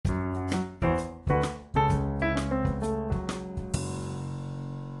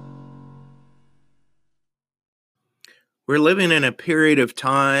We're living in a period of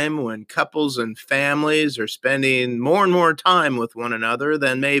time when couples and families are spending more and more time with one another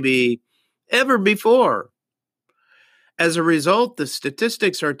than maybe ever before. As a result, the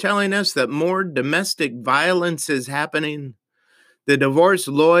statistics are telling us that more domestic violence is happening. The divorce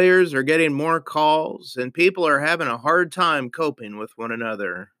lawyers are getting more calls, and people are having a hard time coping with one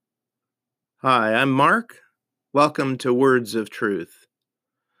another. Hi, I'm Mark. Welcome to Words of Truth.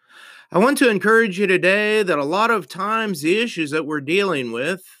 I want to encourage you today that a lot of times the issues that we're dealing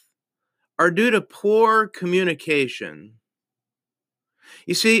with are due to poor communication.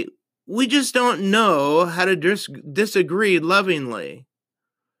 You see, we just don't know how to disagree lovingly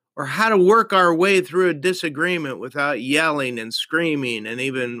or how to work our way through a disagreement without yelling and screaming, and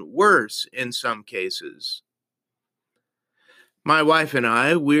even worse in some cases. My wife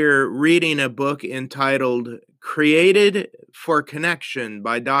and we're reading a book entitled Created for Connection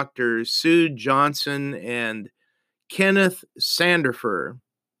by Dr. Sue Johnson and Kenneth Sandifer.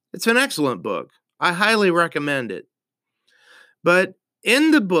 It's an excellent book. I highly recommend it. But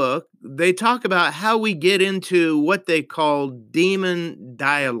in the book, they talk about how we get into what they call demon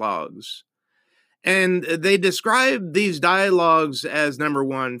dialogues. And they describe these dialogues as, number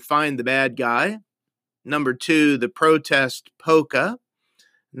one, find the bad guy. Number two, the protest polka.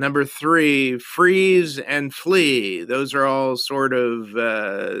 Number three, freeze and flee. Those are all sort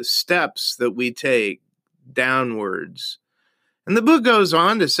of steps that we take downwards. And the book goes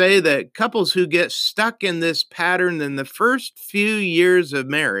on to say that couples who get stuck in this pattern in the first few years of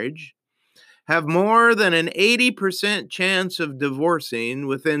marriage have more than an 80% chance of divorcing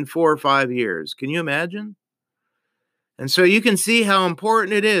within 4 or 5 years. Can you imagine? And so you can see how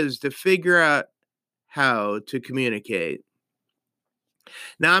important it is to figure out how to communicate.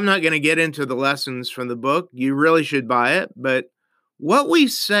 Now, I'm not going to get into the lessons from the book. You really should buy it. But what we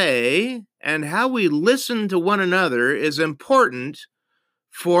say and how we listen to one another is important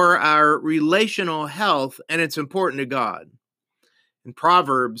for our relational health, and it's important to God. In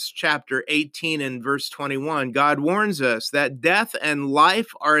Proverbs chapter 18 and verse 21, God warns us that death and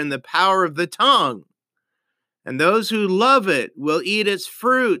life are in the power of the tongue, and those who love it will eat its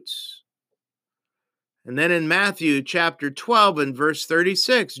fruits. And then in Matthew chapter 12 and verse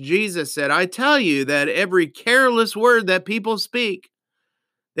 36, Jesus said, I tell you that every careless word that people speak,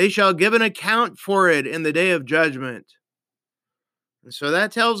 they shall give an account for it in the day of judgment. And so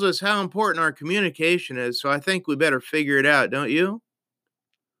that tells us how important our communication is, so I think we better figure it out, don't you?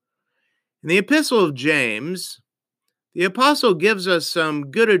 In the Epistle of James, the apostle gives us some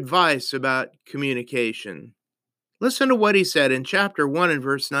good advice about communication. Listen to what he said in chapter 1 and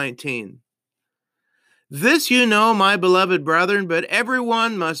verse 19. This you know, my beloved brethren, but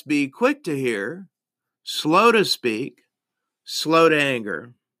everyone must be quick to hear, slow to speak, slow to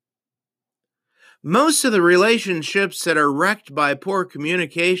anger. Most of the relationships that are wrecked by poor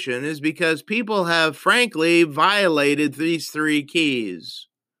communication is because people have, frankly, violated these 3 keys.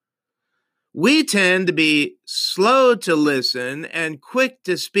 We tend to be slow to listen and quick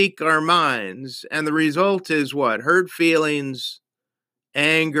to speak our minds, and the result is what? Hurt feelings,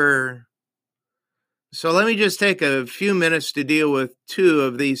 anger. So let me just take a few minutes to deal with 2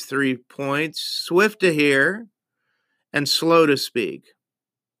 of these 3 points, swift to hear and slow to speak.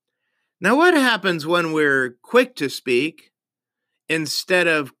 Now, what happens when we're quick to speak instead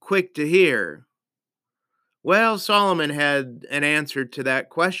of quick to hear? Well, Solomon had an answer to that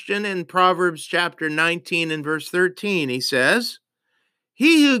question in Proverbs chapter 19 and verse 13. He says,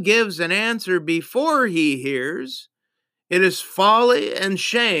 he who gives an answer before he hears, it is folly and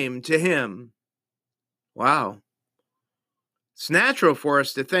shame to him. Wow. It's natural for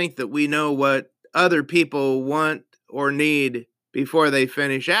us to think that we know what other people want or need before they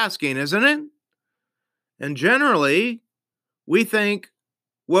finish asking, isn't it? And generally, we think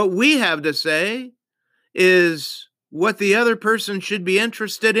what we have to say is what the other person should be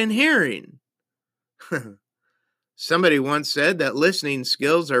interested in hearing. Somebody once said that listening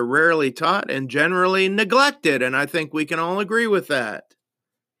skills are rarely taught and generally neglected, and I think we can all agree with that.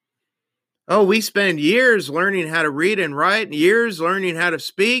 Oh, we spend years learning how to read and write, years learning how to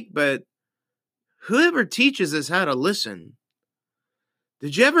speak, but whoever teaches us how to listen?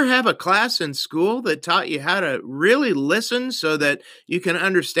 Did you ever have a class in school that taught you how to really listen so that you can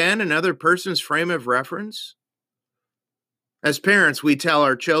understand another person's frame of reference? As parents, we tell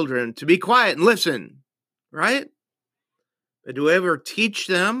our children to be quiet and listen, right? But do we ever teach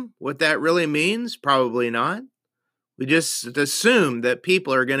them what that really means? Probably not. We just assume that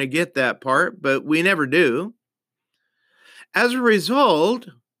people are going to get that part, but we never do. As a result,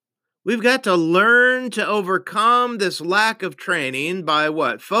 we've got to learn to overcome this lack of training by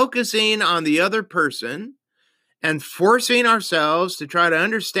what? Focusing on the other person and forcing ourselves to try to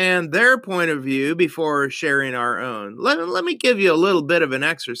understand their point of view before sharing our own. Let me give you a little bit of an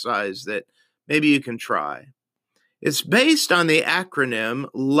exercise that maybe you can try. It's based on the acronym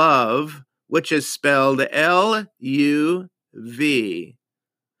LOVE, which is spelled L-U-V.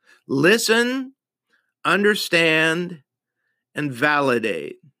 Listen, understand, and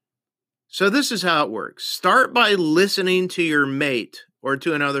validate. So this is how it works. Start by listening to your mate or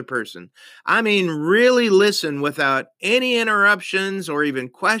to another person. I mean, really listen without any interruptions or even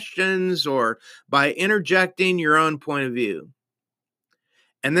questions or by interjecting your own point of view.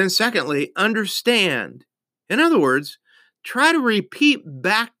 And then secondly, understand. In other words, try to repeat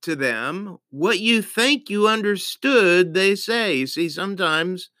back to them what you think you understood they say. You see,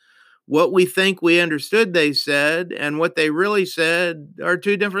 sometimes what we think we understood they said and what they really said are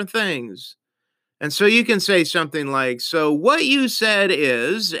two different things. And so you can say something like, so what you said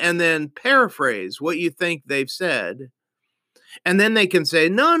is, and then paraphrase what you think they've said. And then they can say,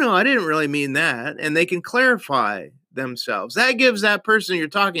 no, I didn't really mean that. And they can clarify themselves. That gives that person you're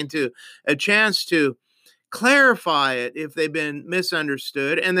talking to a chance to clarify it if they've been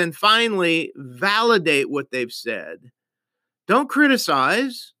misunderstood. And then finally, validate what they've said. Don't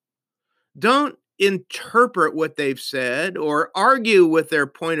criticize. Don't interpret what they've said or argue with their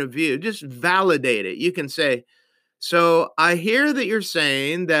point of view. Just validate it. You can say, so I hear that you're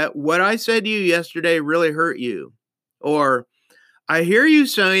saying that what I said to you yesterday really hurt you. Or I hear you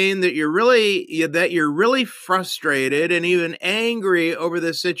saying that you're really frustrated and even angry over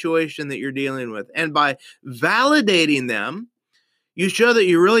the situation that you're dealing with. And by validating them, you show that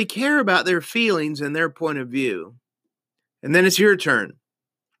you really care about their feelings and their point of view. And then it's your turn.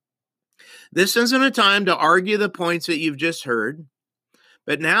 This isn't a time to argue the points that you've just heard,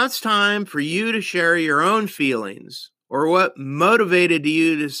 but now it's time for you to share your own feelings or what motivated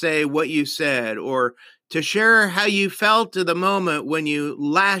you to say what you said, or to share how you felt at the moment when you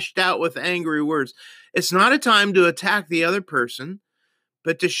lashed out with angry words. It's not a time to attack the other person,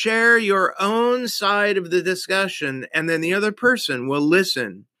 but to share your own side of the discussion, and then the other person will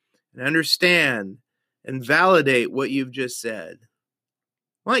listen and understand and validate what you've just said.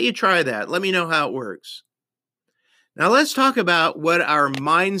 Why don't you try that? Let me know how it works. Now let's talk about what our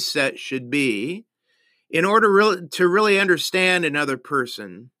mindset should be in order to really understand another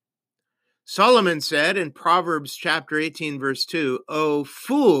person. Solomon said in Proverbs chapter 18, verse 2, a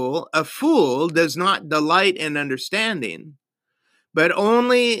fool does not delight in understanding, but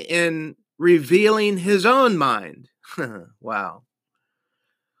only in revealing his own mind. Wow.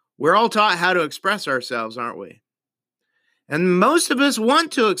 We're all taught how to express ourselves, aren't we? And most of us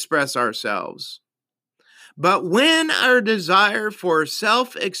want to express ourselves. But when our desire for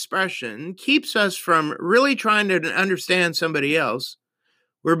self-expression keeps us from really trying to understand somebody else,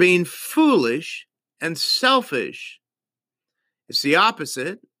 we're being foolish and selfish. It's the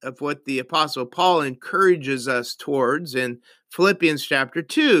opposite of what the Apostle Paul encourages us towards in Philippians chapter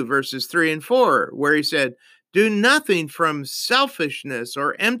 2, verses 3 and 4, where he said, do nothing from selfishness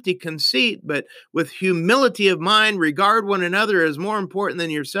or empty conceit, but with humility of mind, regard one another as more important than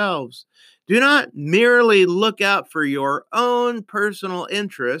yourselves. Do not merely look out for your own personal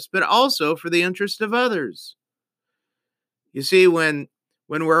interest, but also for the interest of others. You see, when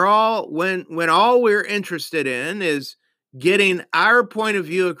all we're interested in is getting our point of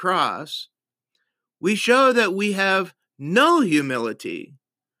view across, we show that we have no humility.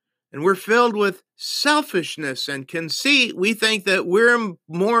 And we're filled with selfishness and conceit. We think that we're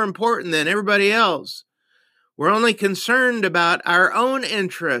more important than everybody else. We're only concerned about our own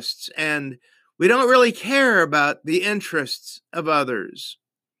interests, and we don't really care about the interests of others.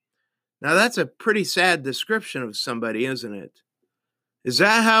 Now, that's a pretty sad description of somebody, isn't it? Is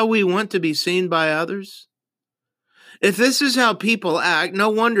that how we want to be seen by others? If this is how people act, no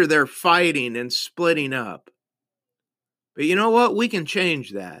wonder they're fighting and splitting up. But you know what? We can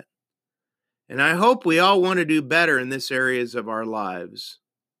change that. And I hope we all want to do better in this areas of our lives.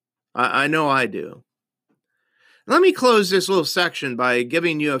 I know I do. Let me close this little section by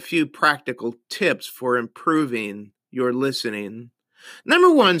giving you a few practical tips for improving your listening.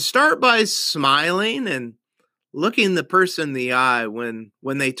 Number one, start by smiling and looking the person in the eye when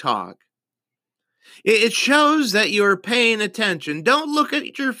they talk. It shows that you're paying attention. Don't look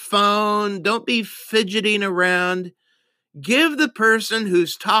at your phone. Don't be fidgeting around. Give the person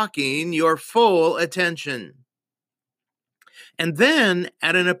who's talking your full attention. And then,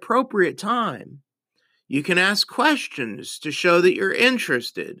 at an appropriate time, you can ask questions to show that you're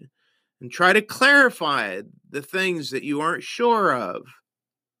interested and try to clarify the things that you aren't sure of.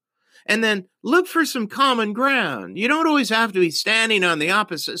 And then look for some common ground. You don't always have to be standing on the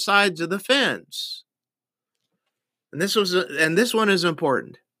opposite sides of the fence. And this one is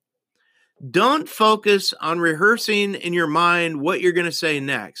important. Don't focus on rehearsing in your mind what you're going to say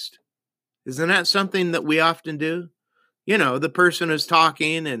next. Isn't that something that we often do? You know, the person is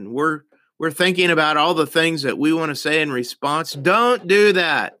talking and we're thinking about all the things that we want to say in response. Don't do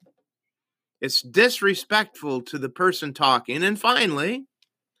that. It's disrespectful to the person talking. And finally,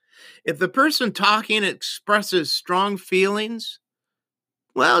 if the person talking expresses strong feelings,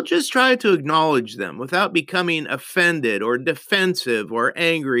 well, just try to acknowledge them without becoming offended or defensive or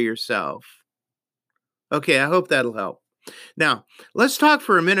angry yourself. Okay, I hope that'll help. Now, let's talk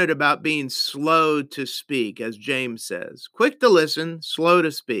for a minute about being slow to speak, as James says. Quick to listen, slow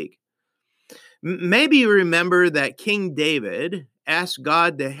to speak. Maybe you remember that King David asked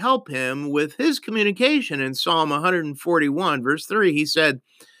God to help him with his communication in Psalm 141, verse 3. He said,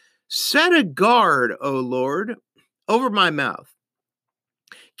 "Set a guard, O Lord, over my mouth.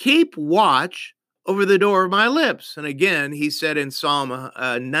 Keep watch over the door of my lips." And again, he said in Psalm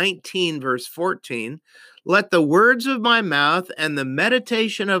 19, verse 14, "Let the words of my mouth and the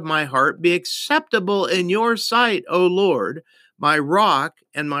meditation of my heart be acceptable in your sight, O Lord, my rock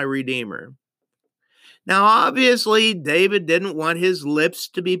and my redeemer." Now, obviously, David didn't want his lips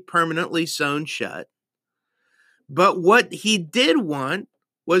to be permanently sewn shut. But what he did want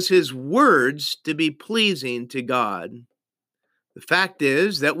was his words to be pleasing to God. The fact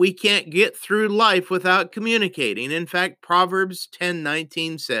is that we can't get through life without communicating. In fact, Proverbs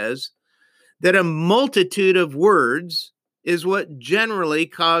 10:19 says that a multitude of words is what generally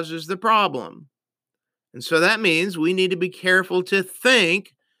causes the problem. And so that means we need to be careful to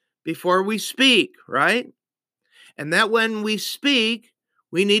think before we speak, right? And that when we speak,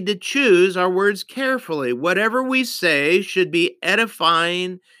 we need to choose our words carefully. Whatever we say should be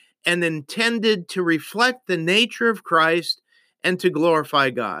edifying and intended to reflect the nature of Christ and to glorify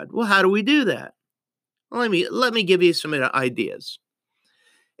God. Well, how do we do that? Well, let me give you some ideas.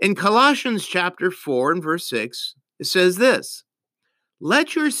 In Colossians chapter 4 and verse 6, it says this: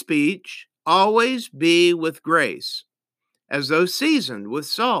 "Let your speech always be with grace, as though seasoned with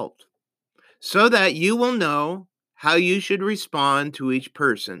salt, so that you will know how you should respond to each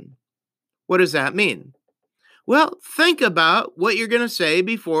person." What does that mean? Well, think about what you're going to say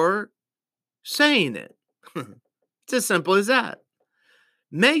before saying it. It's as simple as that.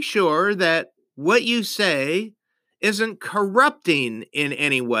 Make sure that what you say isn't corrupting in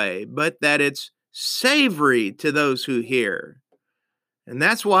any way, but that it's savory to those who hear. And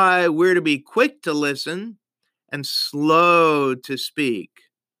that's why we're to be quick to listen and slow to speak.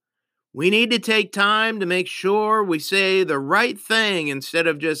 We need to take time to make sure we say the right thing instead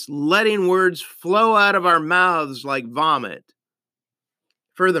of just letting words flow out of our mouths like vomit.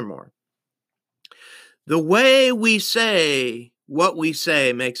 Furthermore, the way we say what we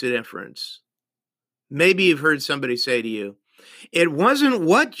say makes a difference. Maybe you've heard somebody say to you, "It wasn't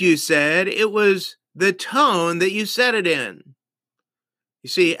what you said, it was the tone that you said it in." You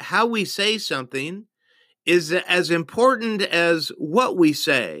see, how we say something is as important as what we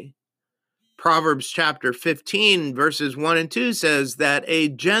say. Proverbs chapter 15, verses 1 and 2 says that a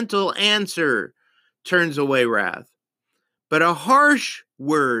gentle answer turns away wrath, but a harsh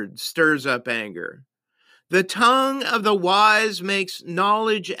word stirs up anger. The tongue of the wise makes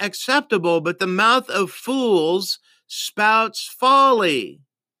knowledge acceptable, but the mouth of fools spouts folly.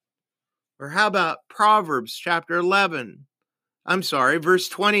 Or how about Proverbs chapter 20,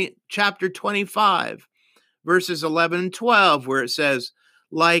 chapter 25, verses 11 and 12, where it says,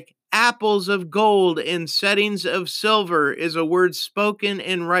 "Like apples of gold in settings of silver is a word spoken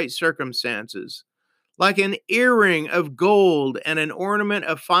in right circumstances. Like an earring of gold and an ornament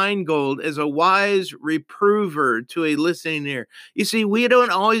of fine gold is a wise reprover to a listening ear." You see, we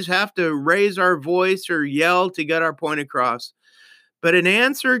don't always have to raise our voice or yell to get our point across, but an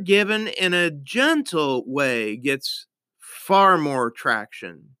answer given in a gentle way gets far more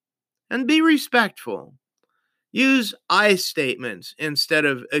traction. And be respectful. Use I statements instead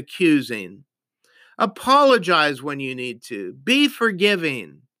of accusing. Apologize when you need to. Be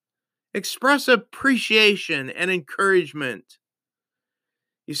forgiving. Express appreciation and encouragement.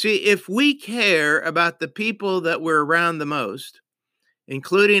 You see, if we care about the people that we're around the most,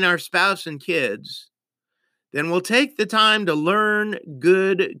 including our spouse and kids, then we'll take the time to learn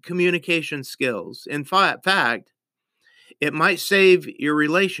good communication skills. In fact, it might save your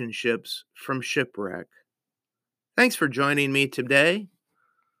relationships from shipwreck. Thanks for joining me today.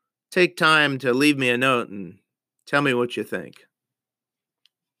 Take time to leave me a note and tell me what you think.